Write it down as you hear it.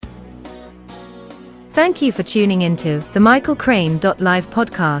Thank you for tuning into the Michael Crane Live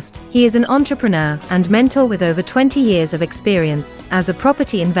podcast. He is an entrepreneur and mentor with over 20 years of experience as a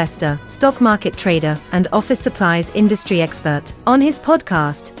property investor, stock market trader, and office supplies industry expert. On his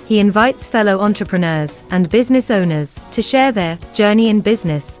podcast, he invites fellow entrepreneurs and business owners to share their journey in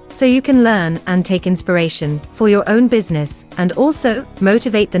business so you can learn and take inspiration for your own business and also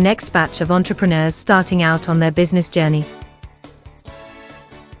motivate the next batch of entrepreneurs starting out on their business journey.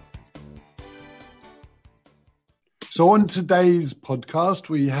 So on today's podcast,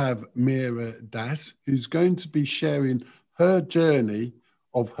 we have Meera Das, who's going to be sharing her journey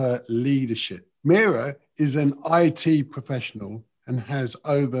of her leadership. Meera is an IT professional and has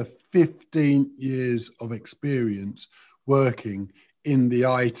over 15 years of experience working in the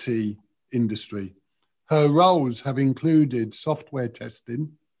IT industry. Her roles have included software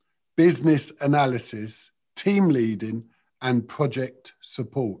testing, business analysis, team leading, and project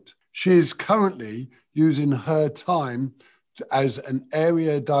support. She is currently using her time as an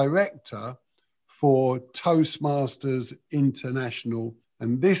area director for Toastmasters International,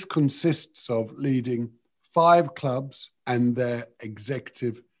 and this consists of leading 5 clubs and their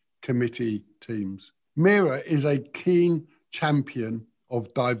executive committee teams. Meera is a keen champion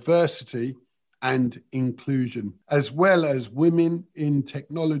of diversity and inclusion, as well as women in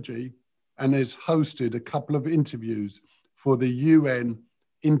technology, and has hosted a couple of interviews for the UN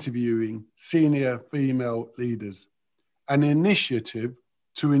interviewing senior female leaders, an initiative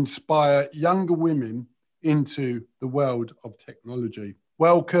to inspire younger women into the world of technology.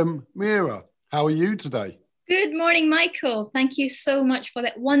 Welcome, Meera. How are you today? Good morning, Michael. Thank you so much for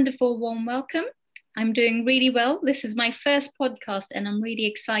that wonderful warm welcome. I'm doing really well. This is my first podcast and I'm really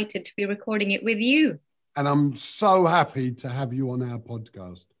excited to be recording it with you. And I'm so happy to have you on our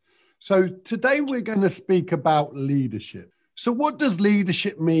podcast. So today we're going to speak about leadership. So what does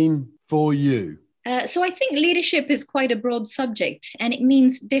leadership mean for you? So I think leadership is quite a broad subject and it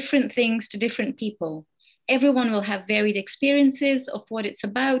means different things to different people. Everyone will have varied experiences of what it's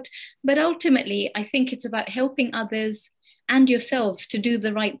about, but ultimately I think it's about helping others and yourselves to do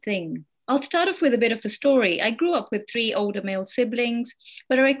the right thing. I'll start off with a bit of a story. I grew up with 3 older male siblings,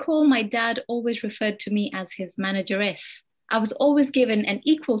 but I recall my dad always referred to me as his manageress. I was always given an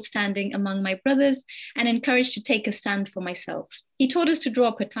equal standing among my brothers and encouraged to take a stand for myself. He taught us to draw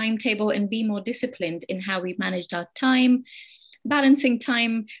up a timetable and be more disciplined in how we managed our time, balancing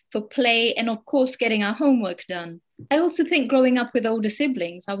time for play, and of course, getting our homework done. I also think growing up with older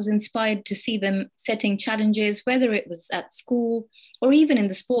siblings, I was inspired to see them setting challenges, whether it was at school or even in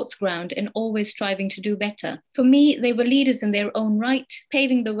the sports ground, and always striving to do better. For me, they were leaders in their own right,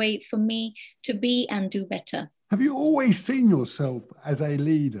 paving the way for me to be and do better. Have you always seen yourself as a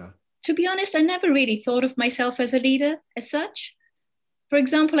leader? To be honest, I never really thought of myself as a leader as such. For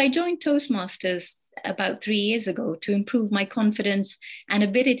example, I joined Toastmasters about 3 years ago to improve my confidence and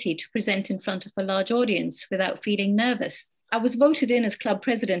ability to present in front of a large audience without feeling nervous. I was voted in as club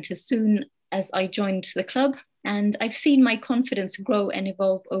president as soon as I joined the club, and I've seen my confidence grow and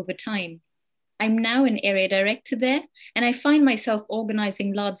evolve over time. I'm now an area director there, and I find myself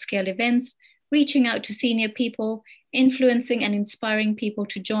organizing large-scale events, reaching out to senior people, influencing and inspiring people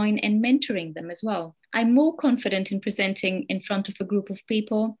to join and mentoring them as well. I'm more confident in presenting in front of a group of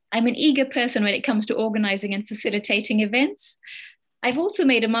people. I'm an eager person when it comes to organizing and facilitating events. I've also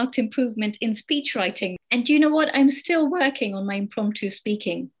made a marked improvement in speech writing. And do you know what? I'm still working on my impromptu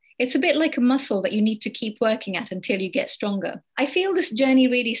speaking. It's a bit like a muscle that you need to keep working at until you get stronger. I feel this journey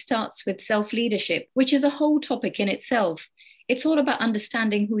really starts with self-leadership, which is a whole topic in itself. It's all about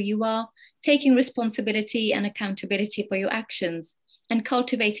understanding who you are, taking responsibility and accountability for your actions, and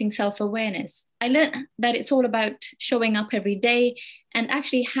cultivating self-awareness. I learned that it's all about showing up every day and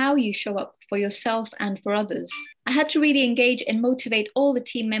actually how you show up for yourself and for others. I had to really engage and motivate all the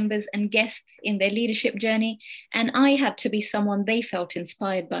team members and guests in their leadership journey, and I had to be someone they felt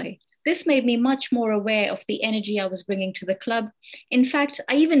inspired by. This made me much more aware of the energy I was bringing to the club. In fact,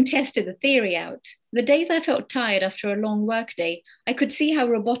 I even tested the theory out. The days I felt tired after a long workday, I could see how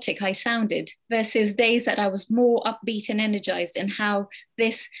robotic I sounded versus days that I was more upbeat and energized, and how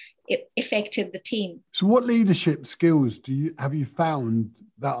this affected the team. So what leadership skills have you found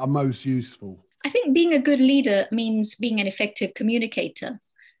that are most useful? I think being a good leader means being an effective communicator,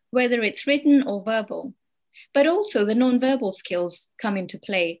 whether it's written or verbal. But also the non-verbal skills come into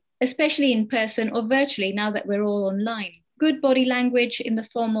play, especially in person or virtually now that we're all online. Good body language in the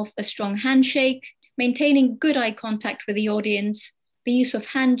form of a strong handshake, maintaining good eye contact with the audience, the use of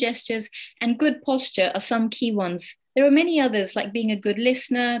hand gestures, and good posture are some key ones. There are many others, like being a good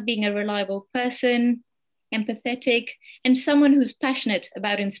listener, being a reliable person, empathetic, and someone who's passionate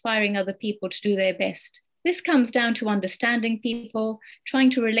about inspiring other people to do their best. This comes down to understanding people,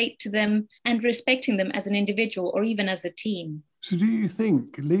 trying to relate to them, and respecting them as an individual or even as a team. So do you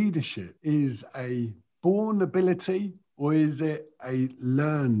think leadership is a born ability or is it a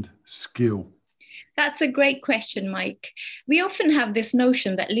learned skill? That's a great question, Mike. We often have this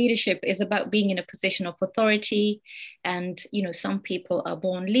notion that leadership is about being in a position of authority, and some people are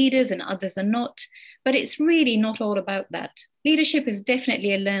born leaders and others are not, but it's really not all about that. Leadership is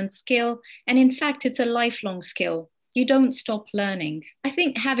definitely a learned skill, and in fact, it's a lifelong skill. You don't stop learning. I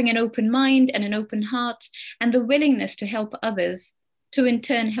think having an open mind and an open heart and the willingness to help others, to in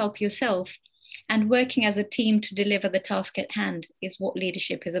turn help yourself, and working as a team to deliver the task at hand is what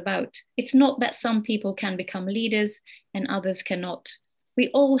leadership is about. It's not that some people can become leaders and others cannot. We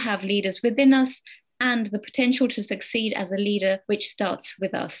all have leaders within us and the potential to succeed as a leader, which starts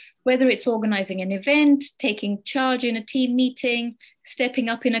with us. Whether it's organizing an event, taking charge in a team meeting, stepping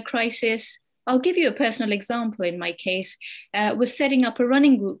up in a crisis. I'll give you a personal example in my case, was setting up a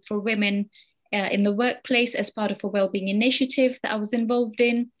running group for women in the workplace as part of a wellbeing initiative that I was involved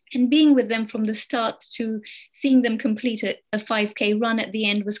in. And being with them from the start to seeing them complete a 5K run at the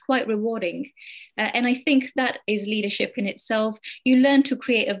end was quite rewarding. And I think that is leadership in itself. You learn to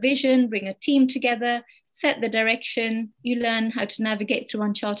create a vision, bring a team together, set the direction. You learn how to navigate through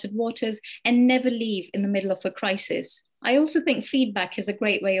uncharted waters and never leave in the middle of a crisis. I also think feedback is a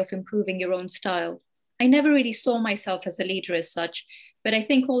great way of improving your own style. I never really saw myself as a leader as such, but I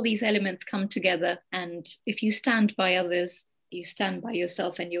think all these elements come together. And if you stand by others, you stand by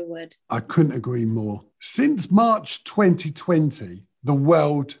yourself and your word. I couldn't agree more. Since March 2020, the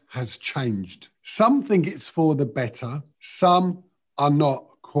world has changed. Some think it's for the better. Some are not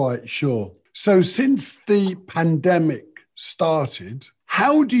quite sure. So since the pandemic started,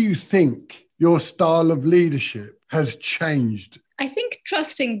 how do you think your style of leadership has changed? I think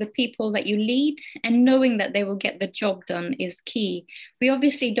trusting the people that you lead and knowing that they will get the job done is key. We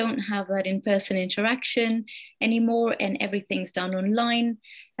obviously don't have that in-person interaction anymore and everything's done online.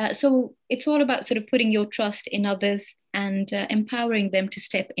 So it's all about sort of putting your trust in others and empowering them to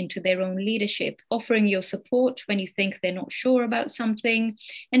step into their own leadership, offering your support when you think they're not sure about something,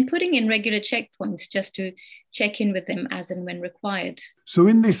 and putting in regular checkpoints just to check in with them as and when required. So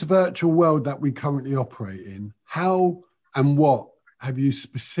in this virtual world that we currently operate in, how and what have you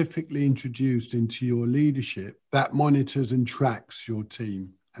specifically introduced into your leadership that monitors and tracks your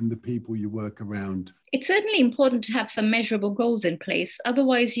team and the people you work around? It's certainly important to have some measurable goals in place.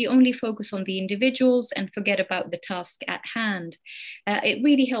 Otherwise, you only focus on the individuals and forget about the task at hand. It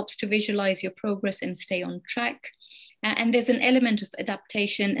really helps to visualize your progress and stay on track. And there's an element of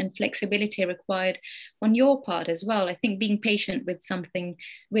adaptation and flexibility required on your part as well. I think being patient with something,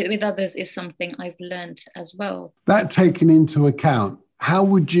 with others is something I've learned as well. That taken into account, how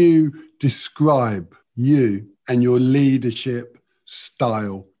would you describe you and your leadership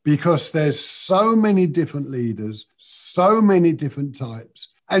style? Because there's so many different leaders, so many different types,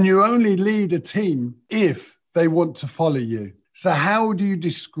 and you only lead a team if they want to follow you. So how do you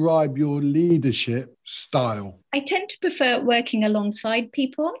describe your leadership style? I tend to prefer working alongside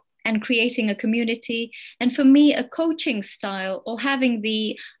people and creating a community. And for me, a coaching style or having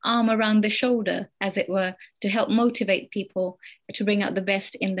the arm around the shoulder, as it were, to help motivate people to bring out the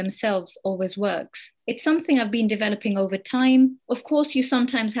best in themselves always works. It's something I've been developing over time. Of course, you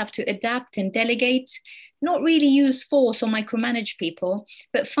sometimes have to adapt and delegate, not really use force or micromanage people,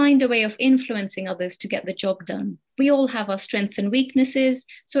 but find a way of influencing others to get the job done. We all have our strengths and weaknesses,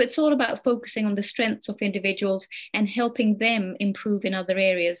 so it's all about focusing on the strengths of individuals and helping them improve in other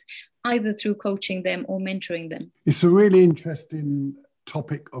areas, either through coaching them or mentoring them. It's a really interesting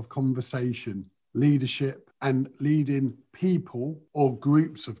topic of conversation, leadership and leading people or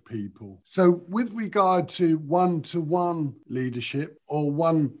groups of people. So with regard to one-to-one leadership or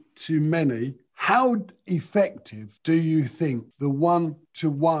one-to-many, how effective do you think the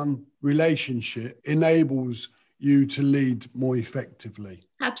one-to-one relationship enables you to lead more effectively?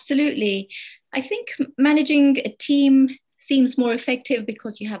 Absolutely. I think managing a team seems more effective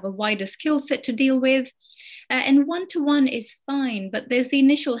because you have a wider skill set to deal with. And one-to-one is fine, but there's the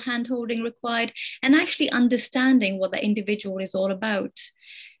initial hand-holding required and actually understanding what the individual is all about.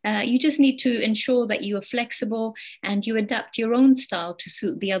 You just need to ensure that you are flexible and you adapt your own style to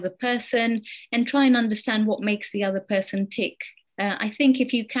suit the other person and try and understand what makes the other person tick. I think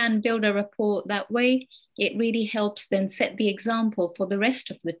if you can build a rapport that way, it really helps then set the example for the rest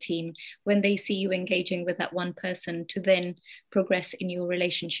of the team when they see you engaging with that one person to then progress in your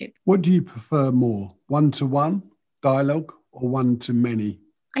relationship. What do you prefer more, one-to-one dialogue or one-to-many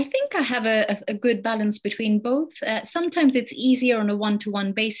I think I have a good balance between both. Sometimes it's easier on a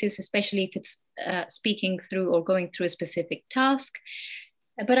one-to-one basis, especially if it's speaking through or going through a specific task.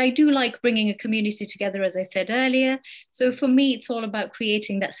 But I do like bringing a community together, as I said earlier. So for me, it's all about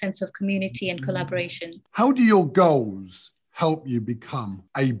creating that sense of community and collaboration. How do your goals help you become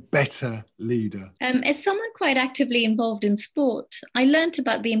a better leader? As someone quite actively involved in sport, I learned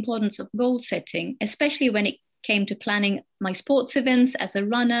about the importance of goal setting, especially when it came to planning my sports events as a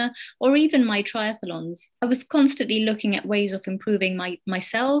runner or even my triathlons. I was constantly looking at ways of improving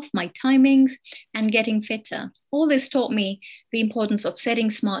myself, my timings, and getting fitter. All this taught me the importance of setting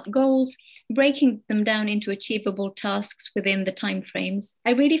smart goals, breaking them down into achievable tasks within the timeframes.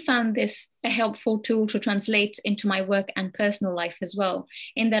 I really found this a helpful tool to translate into my work and personal life as well,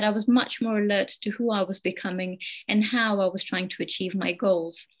 in that I was much more alert to who I was becoming and how I was trying to achieve my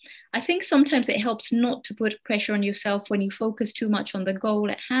goals. I think sometimes it helps not to put pressure on yourself when you focus too much on the goal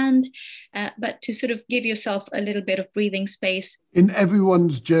at hand, but to sort of give yourself a little bit of breathing space. In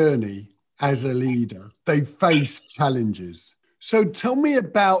everyone's journey as a leader, they face challenges. So tell me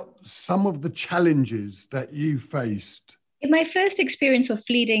about some of the challenges that you faced. In my first experience of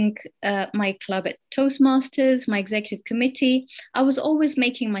leading my club at Toastmasters, my executive committee, I was always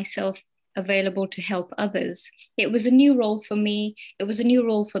making myself available to help others. It was a new role for me. It was a new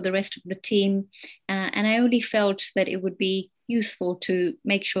role for the rest of the team. And I only felt that it would be useful to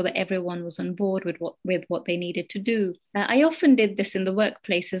make sure that everyone was on board with what they needed to do. I often did this in the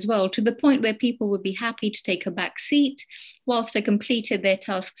workplace as well, to the point where people would be happy to take a back seat whilst I completed their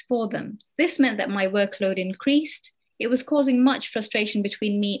tasks for them. This meant that my workload increased. It was causing much frustration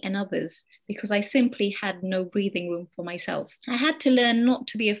between me and others because I simply had no breathing room for myself. I had to learn not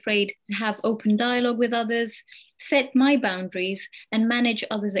to be afraid to have open dialogue with others, set my boundaries, and manage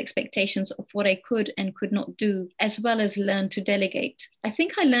others' expectations of what I could and could not do, as well as learn to delegate. I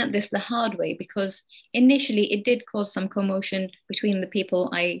think I learned this the hard way because initially it did cause some commotion between the people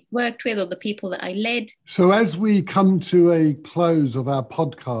I worked with or the people that I led. So as we come to a close of our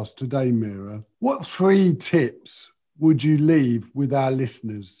podcast today, Mira, what 3 tips would you leave with our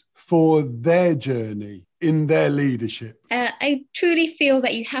listeners for their journey in their leadership? I truly feel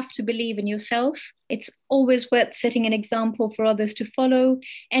that you have to believe in yourself. It's always worth setting an example for others to follow,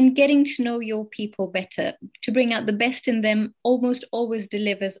 and getting to know your people better to bring out the best in them almost always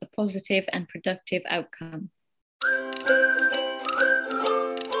delivers a positive and productive outcome.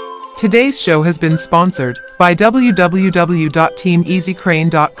 Today's show has been sponsored by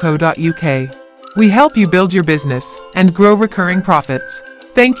www.teameasycrane.co.uk. We help you build your business and grow recurring profits.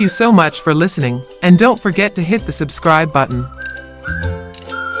 Thank you so much for listening, and don't forget to hit the subscribe button.